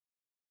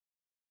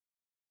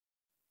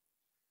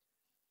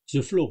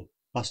The flow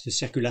past a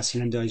circular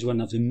cylinder is one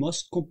of the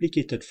most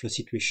complicated flow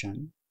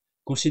situations,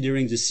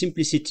 considering the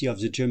simplicity of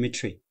the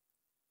geometry.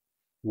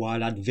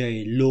 While at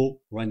very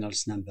low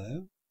Reynolds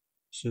number,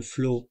 the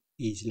flow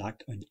is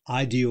like an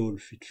ideal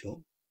fluid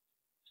flow.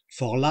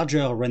 For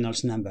larger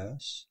Reynolds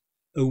numbers,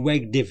 a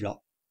wake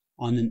develops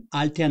and an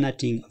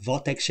alternating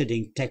vortex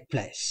shading takes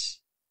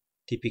place,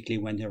 typically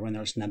when the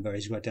Reynolds number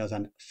is greater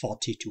than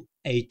 40 to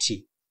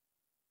 80.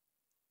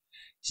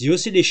 The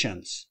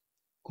oscillations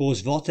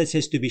cause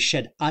vortices to be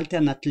shed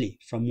alternately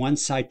from one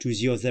side to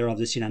the other of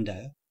the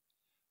cylinder,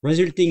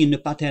 resulting in a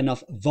pattern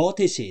of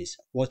vortices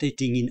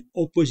rotating in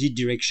opposite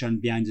direction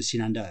behind the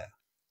cylinder.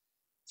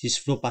 This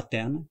flow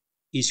pattern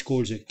is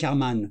called the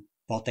Karman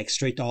vortex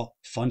strait or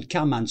von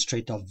Karman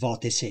strait of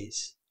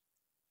vortices.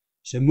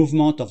 The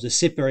movement of the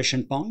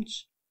separation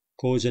points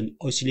causes an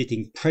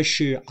oscillating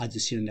pressure at the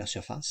cylinder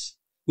surface,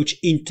 which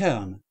in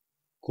turn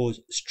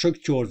causes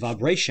structural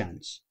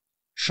vibrations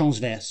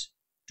transverse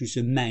to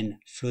the main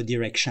flow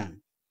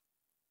direction.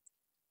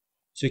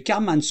 The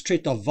Karman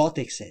strait of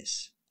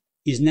vortices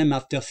is named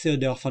after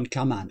Theodore von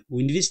Karman, who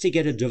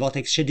investigated the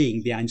vortex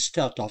shading behind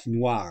Sturt of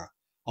Noir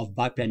of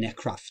Biplane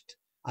aircraft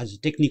at the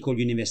Technical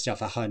University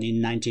of Aachen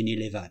in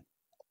 1911.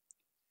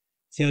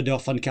 Theodore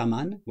von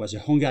Karman was a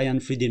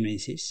Hungarian fluid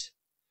dynamicist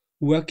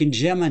who worked in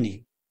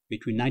Germany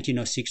between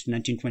 1906 to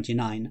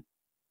 1929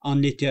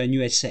 and later in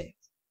USA.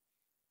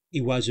 He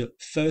was the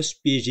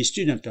first PhD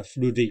student of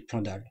Ludwig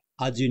Prandtl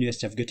at the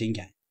University of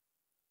Göttingen.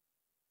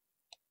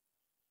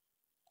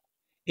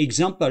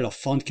 Examples of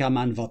von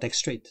Karman vortex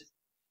strait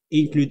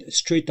include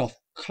strait of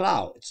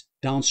clouds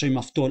downstream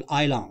of tall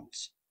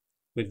islands,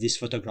 with this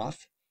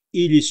photograph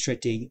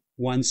illustrating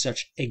one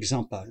such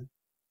example,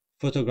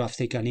 photograph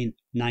taken in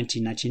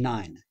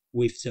 1999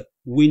 with the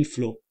wind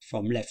flow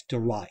from left to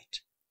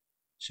right.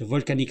 The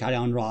volcanic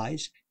island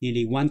rise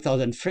nearly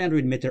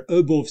 1,300 meters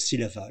above sea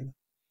level,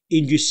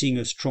 inducing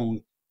a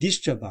strong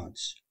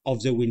disturbance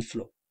of the wind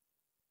flow.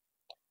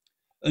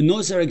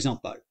 Another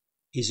example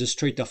is the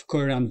strait of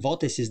coherent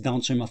vortices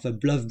downstream of a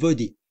bluff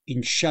body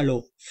in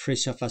shallow free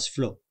surface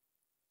flow.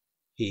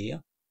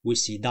 Here we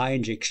see dye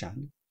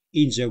injection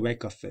in the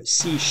wake of a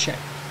C-shaped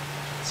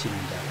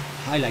cylinder,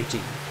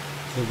 highlighting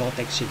the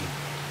vortex shading.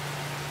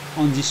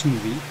 And this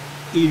movie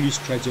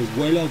illustrates a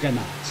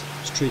well-organized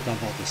strait of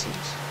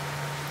vortices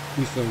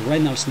with a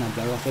Reynolds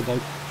number of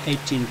about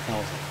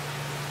 18,000.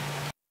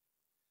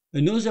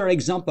 Another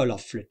example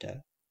of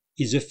flutter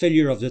is the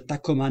failure of the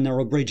Tacoma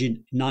Narrow Bridge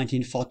in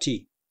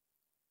 1940,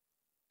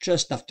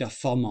 just after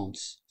 4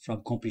 months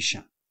from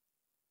completion.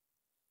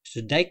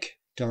 The deck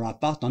tore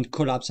apart and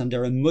collapsed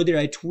under a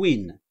moderate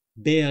wind,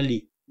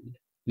 barely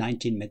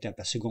 19 meters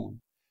per second.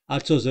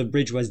 Also, the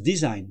bridge was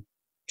designed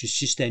to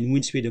sustain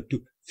wind speed up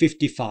to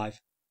 55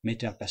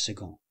 meters per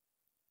second.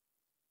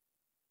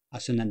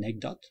 As an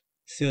anecdote,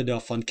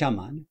 Theodore von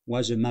Karman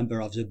was a member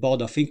of the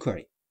board of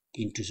inquiry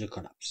into the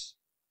collapse.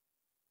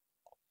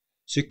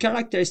 The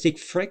characteristic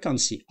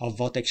frequency of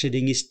vortex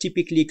shading is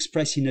typically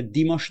expressed in a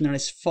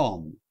dimensionless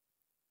form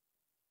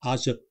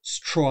as a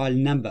Strouhal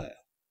number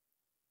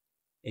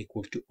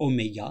equal to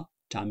omega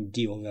times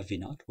d over v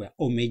naught, where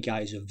omega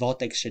is the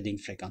vortex shading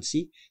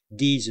frequency,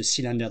 d is the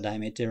cylinder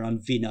diameter,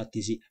 and v naught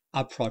is the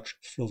approach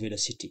flow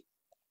velocity.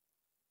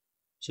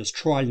 The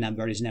Strouhal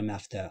number is named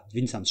after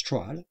Vincent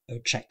Strouhal, a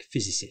Czech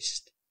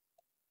physicist.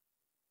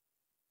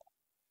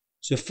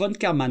 The von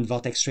Karman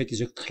vortex strait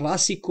is a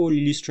classical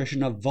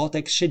illustration of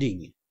vortex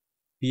shading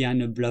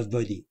behind a bluff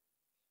body.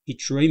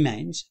 It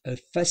remains a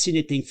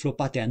fascinating flow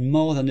pattern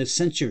more than a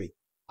century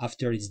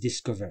after its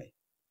discovery.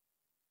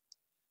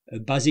 A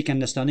basic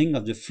understanding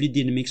of the fluid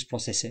dynamics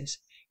processes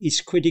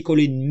is critical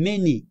in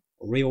many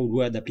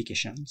real-world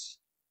applications,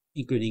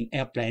 including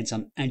airplanes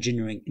and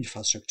engineering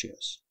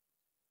infrastructures,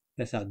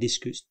 that are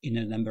discussed in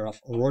a number of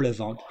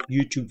relevant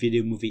YouTube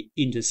video movies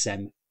in the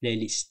same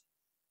playlist.